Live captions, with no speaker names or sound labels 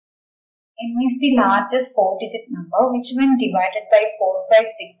M is the largest 4-digit number which when divided by 4, 5, 6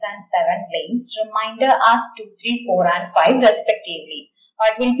 and 7 leaves remainder as 2, 3, 4 and 5 respectively.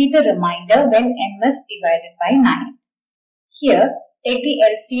 What will be the remainder when M is divided by 9? Here, take the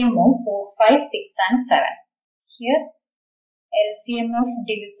LCM of 4, 5, 6 and 7. Here, LCM of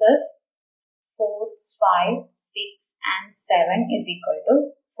divisors 4, 5, 6 and 7 is equal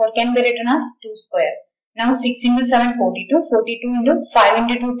to 4 can be written as 2 square. Now 6 into 7 42, 42 into 5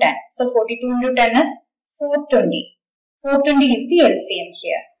 into 2 10. So 42 into 10 is 420. 420 is the LCM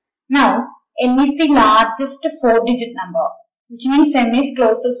here. Now M is the largest 4-digit number, which means M is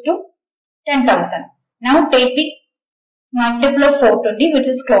closest to 10,000. Now take the multiple of 420 which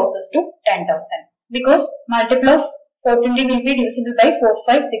is closest to 10,000, because multiple of 420 will be divisible by 4,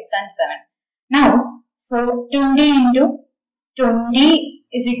 5, 6 and 7. Now 420 into 20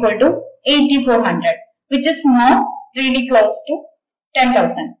 is equal to 8400, which is now really close to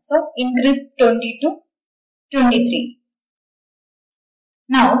 10,000. So increase 20 to 23.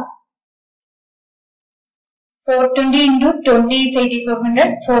 Now 420 into 20 is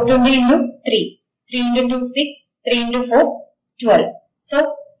 8400, 420 into 3. 3 into 2 6, 3 into 4 12.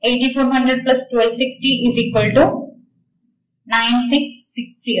 So 8400 plus 1260 is equal to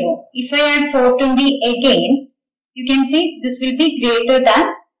 9660. If I add 420 again, you can see this will be greater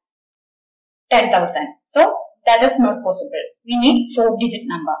than 10,000. So that is not possible. We need 4-digit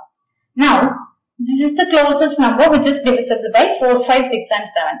number. Now this is the closest number which is divisible by 4, 5, 6 and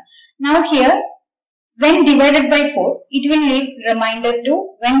 7. Now here when divided by 4, it will leave remainder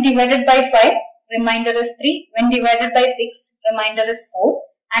 2. When divided by 5, remainder is 3. When divided by 6, remainder is 4.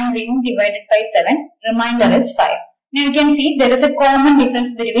 And when divided by 7, remainder is 5. Now you can see there is a common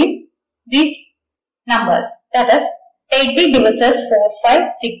difference between these numbers. That is, take the divisors 4, 5,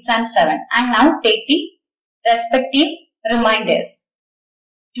 6 and 7 and now take the respective remainders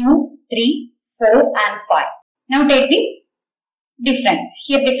 2, 3, 4 and 5. Now take the difference.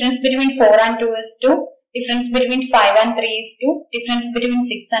 Here difference between 4 and 2 is 2. Difference between 5 and 3 is 2. Difference between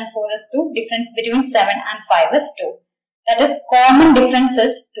 6 and 4 is 2. Difference between 7 and 5 is 2. That is, common difference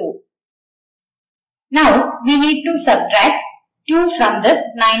is 2. Now we need to subtract 2 from this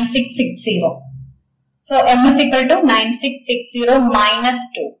 9660. So M is equal to 9660 minus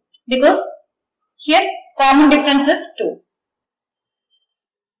 2, because here common difference is 2.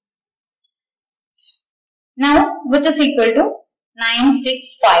 Now which is equal to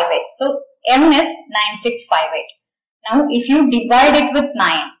 9658. So M is 9658. Now if you divide it with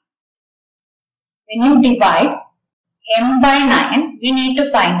 9, when you divide M by 9, we need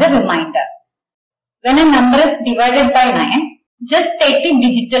to find the remainder. When a number is divided by 9, just take the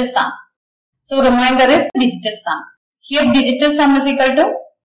digital sum. So remainder is digital sum. Here digital sum is equal to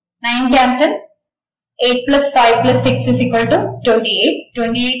 9 cancel. 8 plus 5 plus 6 is equal to 28.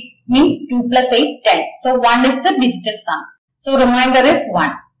 28 means 2 plus 8, 10. So 1 is the digital sum. So remainder is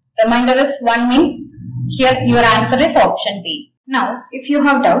 1. Remainder is 1 means here your answer is option B. Now if you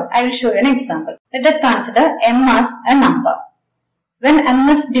have doubt, I will show you an example. Let us consider M as a number. When M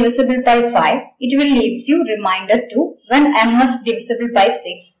is divisible by 5, it will leaves you remainder 2. When M is divisible by 6,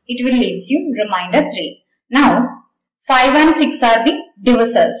 it will leaves you remainder 3. Now 5 and 6 are the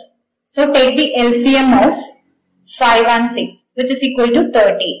divisors. So take the LCM of 5 and 6, which is equal to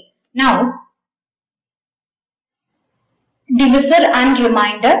 30. Now divisor and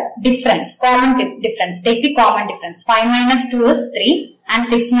remainder difference, common difference. Take the common difference. 5 minus 2 is 3 and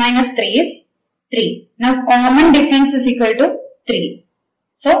 6 minus 3 is 3. Now common difference is equal to 3.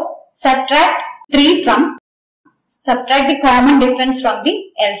 So subtract the common difference from the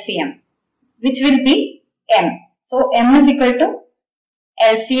LCM, which will be M. So M is equal to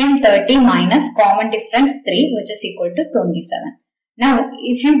LCM 30 minus common difference 3, which is equal to 27. Now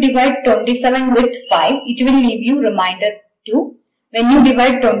if you divide 27 with 5, it will leave you remainder 2. When you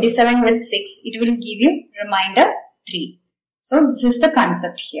divide 27 with 6, it will give you remainder 3. So this is the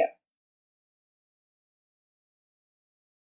concept here.